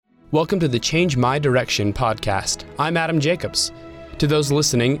Welcome to the Change My Direction podcast. I'm Adam Jacobs. To those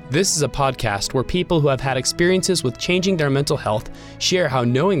listening, this is a podcast where people who have had experiences with changing their mental health share how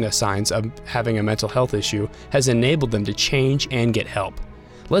knowing the signs of having a mental health issue has enabled them to change and get help.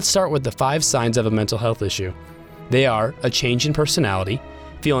 Let's start with the 5 signs of a mental health issue. They are a change in personality,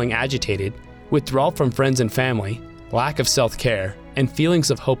 feeling agitated, withdrawal from friends and family, lack of self-care, and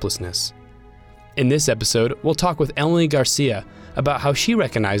feelings of hopelessness. In this episode, we'll talk with Emily Garcia about how she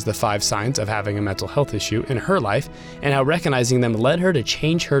recognized the 5 signs of having a mental health issue in her life and how recognizing them led her to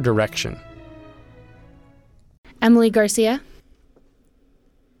change her direction. Emily Garcia.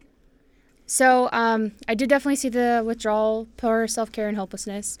 So I did definitely see the withdrawal, poor self-care, and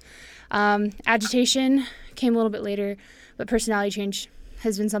hopelessness. Agitation came a little bit later, but personality change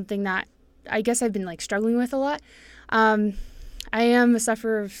has been something that I guess I've been struggling with a lot. I am a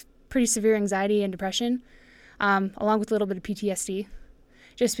sufferer of pretty severe anxiety and depression, along with a little bit of PTSD,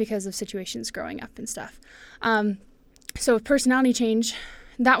 just because of situations growing up and stuff. So with personality change,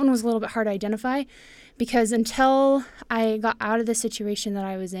 that one was a little bit hard to identify because until I got out of the situation that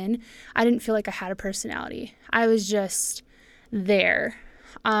I was in, I didn't feel like I had a personality. I was just there.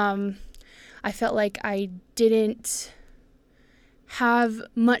 I felt like I didn't have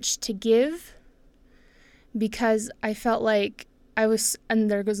much to give because I felt like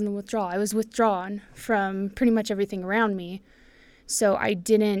and there goes in the withdrawal. I was withdrawn from pretty much everything around me. So I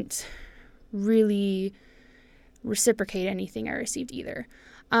didn't really reciprocate anything I received either.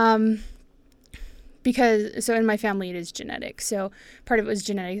 Because in my family, it is genetic. So part of it was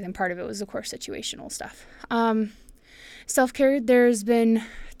genetic and part of it was, of course, situational stuff. Self-care, there's been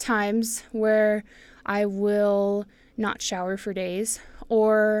times where I will not shower for days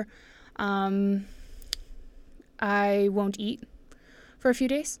or I won't eat for a few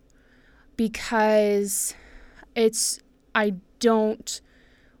days because I don't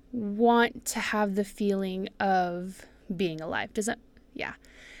want to have the feeling of being alive.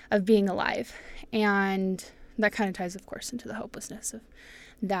 Of being alive. And that kind of ties, of course, into the hopelessness of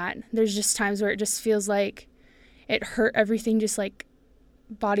that. There's just times where it just feels like it hurt, everything just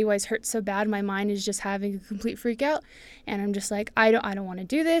body-wise hurts so bad. My mind is just having a complete freak out. And I'm just like, I don't want to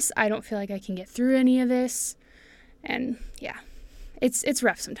do this. I don't feel like I can get through any of this. And yeah. It's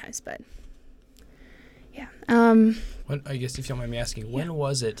rough sometimes, but yeah. I guess if you don't mind me asking, when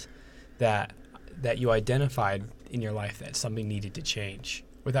was it that you identified in your life that something needed to change?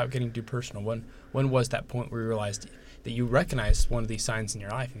 Without getting too personal, when was that point where you realized that you recognized one of these signs in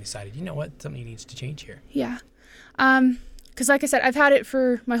your life and decided, you know what, something needs to change here? Yeah. Because like I said, I've had it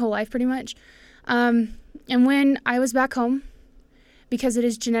for my whole life pretty much. And when I was back home, because it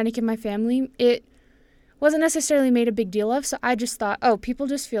is genetic in my family, it wasn't necessarily made a big deal of, so I just thought, oh, people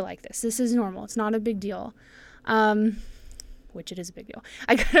just feel like this. This is normal. It's not a big deal, which it is a big deal.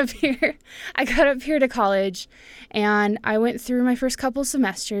 I got up here to college, and I went through my first couple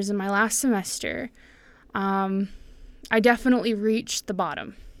semesters. In my last semester, I definitely reached the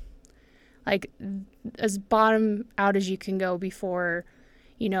bottom, as bottom out as you can go before,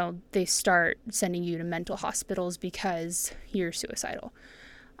 they start sending you to mental hospitals because you're suicidal.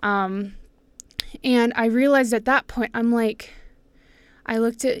 And I realized at that point, I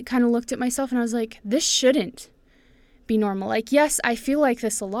looked at myself and I was like, this shouldn't be normal. Yes, I feel like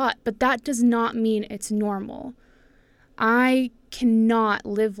this a lot, but that does not mean it's normal. I cannot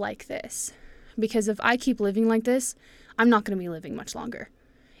live like this because if I keep living like this, I'm not going to be living much longer.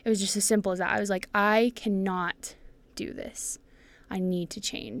 It was just as simple as that. I was like, I cannot do this. I need to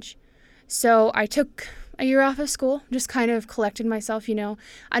change. So I took a year off of school, just kind of collected myself,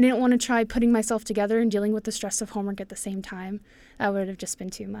 I didn't want to try putting myself together and dealing with the stress of homework at the same time. That would have just been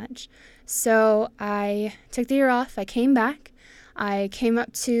too much. So I took the year off. I came back. I came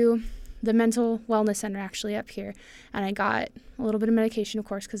up to the mental wellness center actually up here, and I got a little bit of medication, of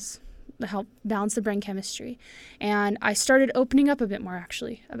course, because to help balance the brain chemistry. And I started opening up a bit more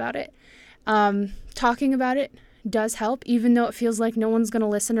actually about it. Talking about it does help, even though it feels like no one's going to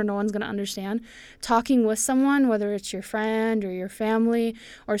listen or no one's going to understand. Talking with someone, whether it's your friend or your family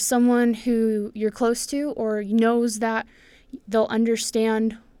or someone who you're close to or knows that they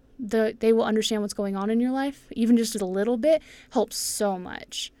will understand what's going on in your life, even just a little bit, helps so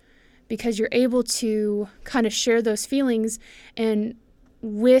much because you're able to kind of share those feelings. And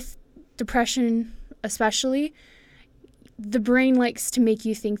with depression especially, the brain likes to make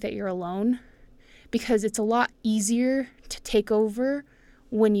you think that you're alone, because it's a lot easier to take over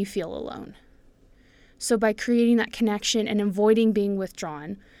when you feel alone. So by creating that connection and avoiding being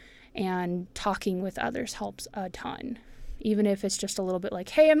withdrawn and talking with others helps a ton. even if it's just a little bit like,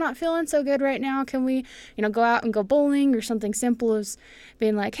 hey, I'm not feeling so good right now. Can we, go out and go bowling, or something simple as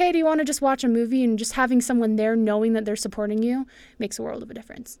being like, hey, do you want to just watch a movie? And just having someone there knowing that they're supporting you makes a world of a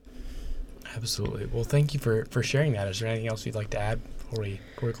difference. Absolutely. Well, thank you for sharing that. Is there anything else you'd like to add before we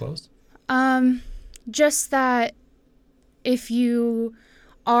close? Just that if you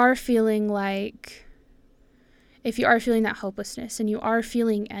are feeling that hopelessness, and you are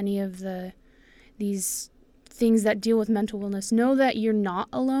feeling any of these things that deal with mental illness, know that you're not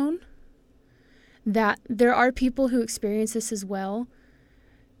alone, that there are people who experience this as well.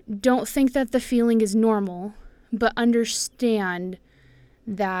 Don't think that the feeling is normal, but understand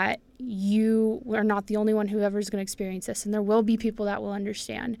that you are not the only one who ever is going to experience this, and there will be people that will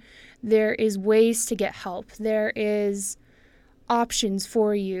understand. There is ways to get help. There is options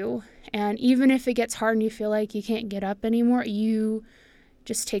for you, and even if it gets hard and you feel like you can't get up anymore, you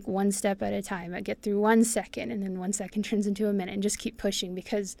just take one step at a time. Get through 1 second, and then 1 second turns into a minute, and just keep pushing,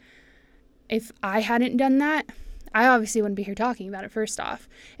 because if I hadn't done that, I obviously wouldn't be here talking about it, first off.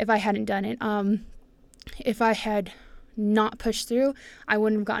 If I hadn't done it, if I had not pushed through, I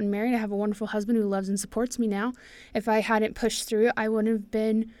wouldn't have gotten married. I have a wonderful husband who loves and supports me now. If I hadn't pushed through, I wouldn't have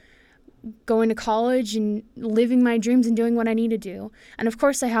been going to college and living my dreams and doing what I need to do. And of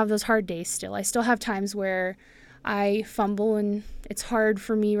course, I have those hard days still. I still have times where I fumble, and it's hard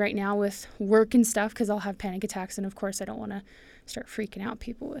for me right now with work and stuff, because I'll have panic attacks. And of course, I don't want to start freaking out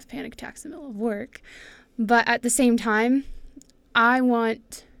people with panic attacks in the middle of work. But at the same time, I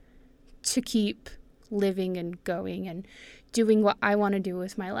want to keep living and going and doing what I want to do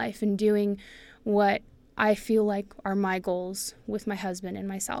with my life, and doing what I feel like are my goals with my husband and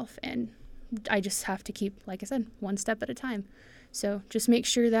myself. And I just have to keep, like I said, one step at a time. So just make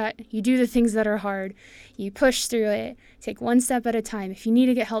sure that you do the things that are hard. You push through it. Take one step at a time. If you need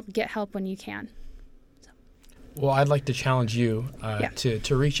to get help when you can. Well, I'd like to challenge you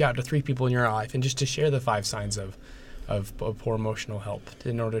to reach out to 3 people in your life, and just to share the 5 signs of poor emotional health,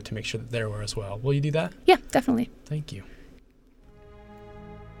 in order to make sure that they're aware as well. Will you do that? Yeah, definitely. Thank you.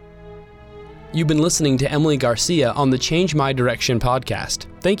 You've been listening to Emily Garcia on the Change My Direction podcast.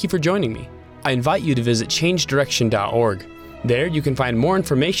 Thank you for joining me. I invite you to visit changedirection.org. There you can find more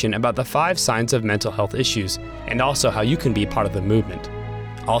information about the 5 signs of mental health issues, and also how you can be part of the movement.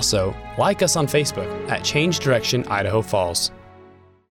 Also, like us on Facebook at Change Direction Idaho Falls.